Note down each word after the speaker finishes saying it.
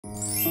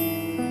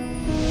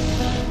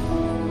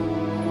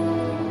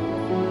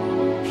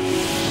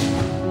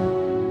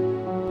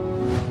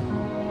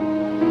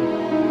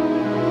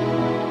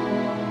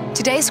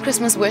Today's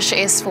Christmas wish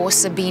is for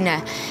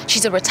Sabina.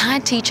 She's a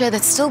retired teacher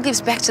that still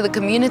gives back to the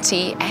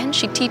community, and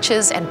she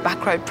teaches at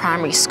Buckroad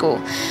Primary School.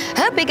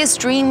 Her biggest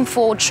dream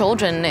for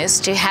children is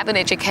to have an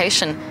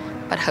education,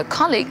 but her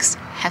colleagues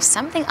have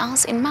something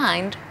else in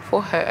mind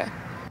for her.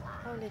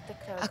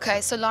 Okay,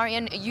 so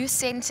Lorian, you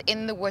sent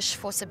in the wish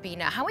for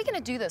Sabina. How are we going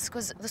to do this?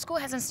 Because the school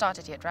hasn't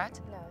started yet, right?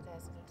 No, it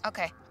hasn't.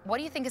 Okay, what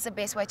do you think is the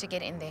best way to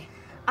get in there?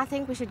 I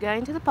think we should go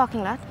into the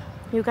parking lot.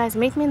 You guys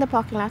meet me in the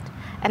parking lot,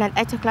 and at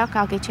 8 o'clock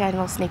I'll get you and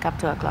we'll sneak up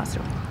to our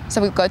classroom.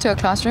 So we'll go to a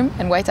classroom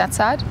and wait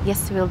outside?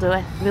 Yes, we'll do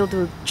it. We'll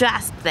do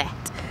just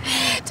that.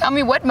 Tell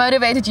me, what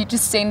motivated you to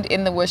send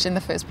in the wish in the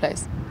first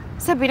place?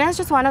 Sabina's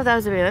just one of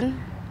those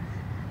women.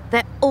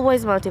 They're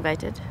always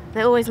motivated.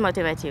 They always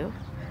motivate you.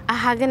 A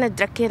hug and a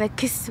drukkie and a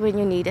kiss when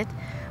you need it,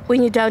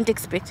 when you don't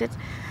expect it.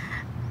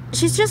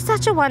 She's just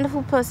such a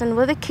wonderful person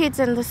with the kids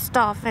and the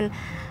staff, and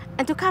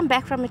to come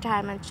back from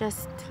retirement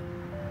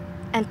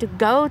and to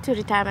go to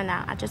retirement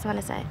now, I just want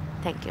to say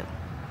thank you.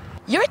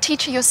 You're a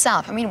teacher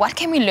yourself. I mean, what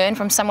can we learn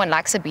from someone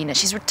like Sabina?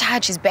 She's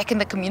retired, she's back in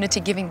the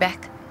community giving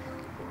back.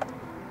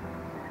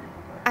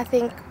 I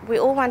think we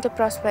all want to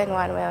prosper in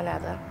one way or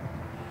another.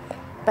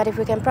 But if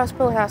we can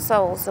prosper with our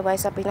souls the way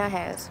Sabina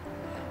has,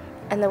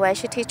 and the way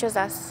she teaches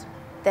us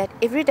that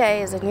every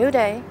day is a new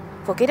day,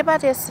 forget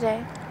about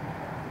yesterday,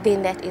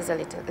 then that is a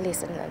little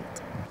lesson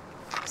learned.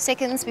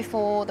 Seconds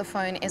before the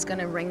phone is going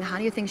to ring, how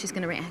do you think she's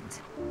going to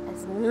react?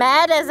 As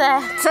mad as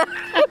that.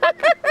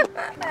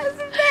 As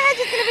mad,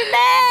 she's going to be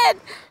mad.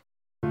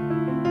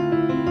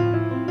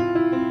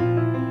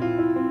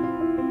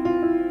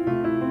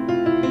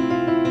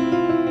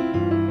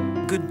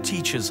 Good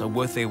teachers are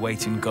worth their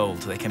weight in gold.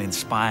 They can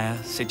inspire,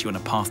 set you on a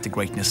path to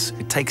greatness.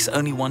 It takes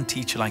only one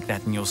teacher like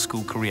that in your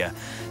school career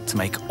to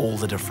make all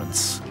the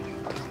difference.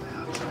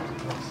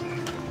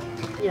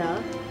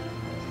 Yeah.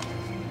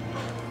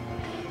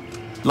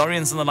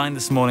 Lorian's on the line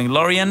this morning.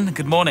 Lorian,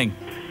 good morning.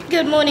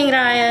 Good morning,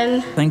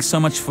 Ryan. Thanks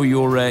so much for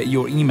your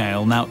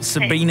email. Now,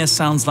 Sabina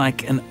sounds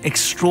like an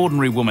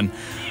extraordinary woman.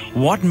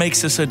 What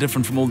makes her so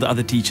different from all the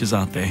other teachers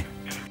out there?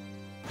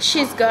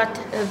 She's got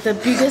the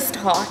biggest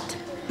heart,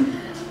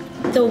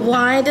 the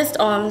widest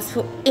arms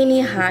for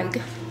any hug,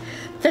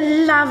 the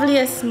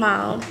loveliest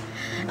smile,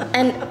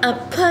 and a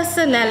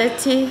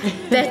personality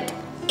that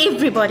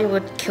everybody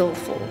would kill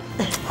for.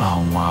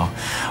 Oh, wow.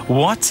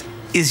 What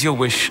is your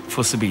wish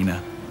for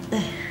Sabina?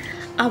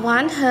 I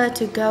want her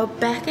to go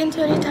back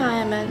into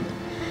retirement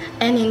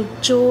and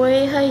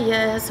enjoy her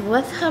years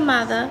with her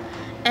mother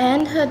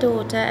and her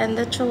daughter and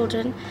the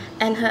children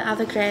and her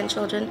other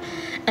grandchildren,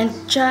 and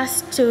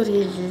just to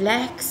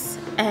relax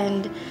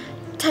and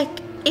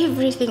take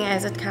everything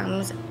as it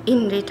comes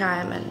in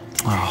retirement.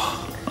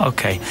 Oh,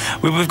 okay.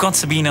 We've got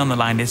Sabina on the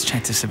line. Let's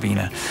chat to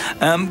Sabina.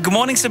 Good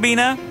morning,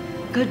 Sabina.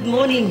 Good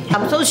morning.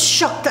 I'm so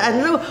shocked. I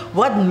don't know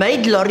what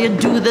made Lorian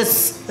do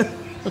this.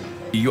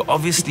 You're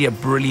obviously a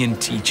brilliant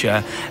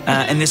teacher,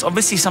 and there's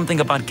obviously something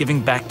about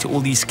giving back to all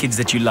these kids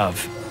that you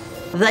love.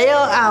 They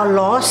are our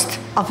last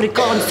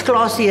Afrikaans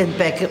class here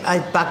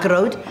at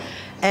Buckroad,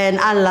 and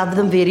I love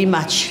them very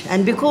much.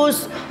 And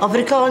because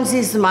Afrikaans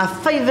is my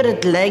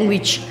favorite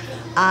language,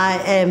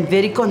 I am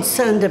very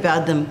concerned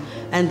about them,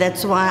 and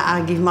that's why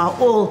I give my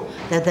all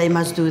that they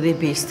must do their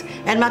best.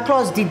 And my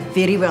class did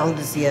very well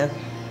this year,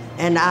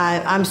 and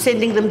I'm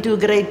sending them to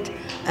grade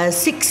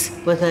 6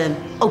 with an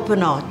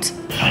open heart.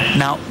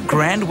 Now,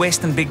 Grand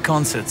Western Big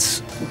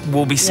Concerts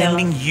will be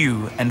sending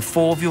you and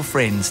 4 of your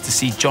friends to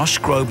see Josh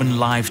Groban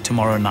live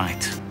tomorrow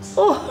night.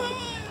 Oh,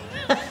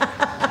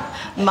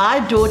 my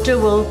daughter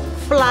will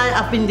fly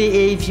up in the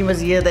air if she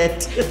must hear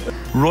that.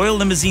 Royal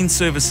Limousine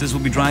Services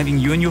will be driving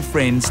you and your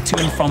friends to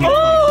and from the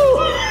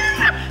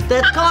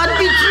That can't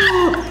be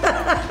true.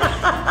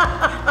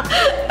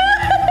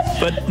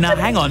 But now,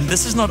 hang on,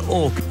 this is not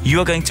all. You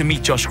are going to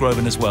meet Josh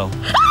Groban as well.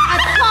 It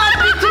can't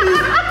be true.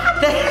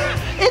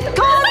 It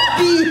can't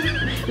be.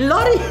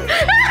 Lori,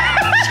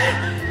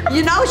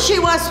 you know, she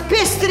was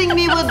pestering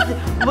me with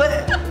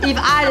if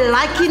I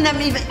like him and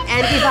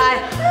if I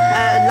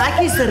like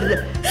his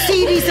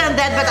series and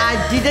that, but I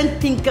didn't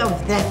think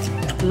of that.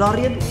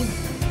 Lori,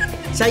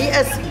 sy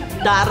is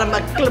daarom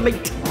 'n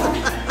klimmet.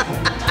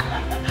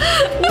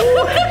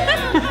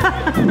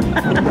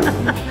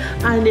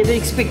 I never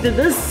expected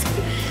this.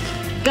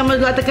 Kom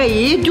ons laat ek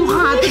hier toe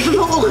gaan het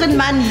vanoggend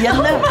man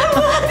julle.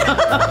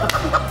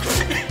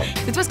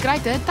 Dit was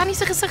great, hè? Tannie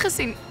se gesig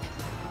gesien.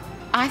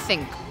 I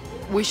think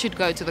we should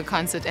go to the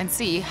concert and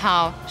see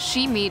how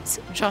she meets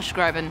Josh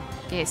Groban.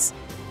 Yes,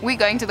 we're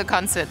going to the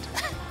concert.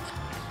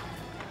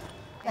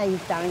 Hey,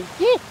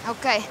 dankie.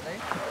 Okay.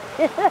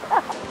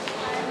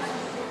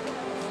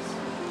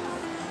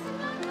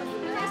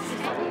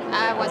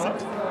 Was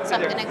it? So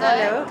I'm gonna go.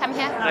 Hello. Come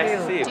here. Nice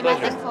to see you. Do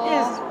Pleasure. nothing for.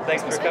 Yes.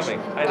 Thanks for coming.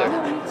 Hi there.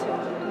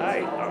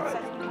 Hi. All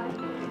right.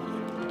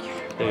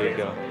 There you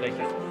go. Thank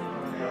you.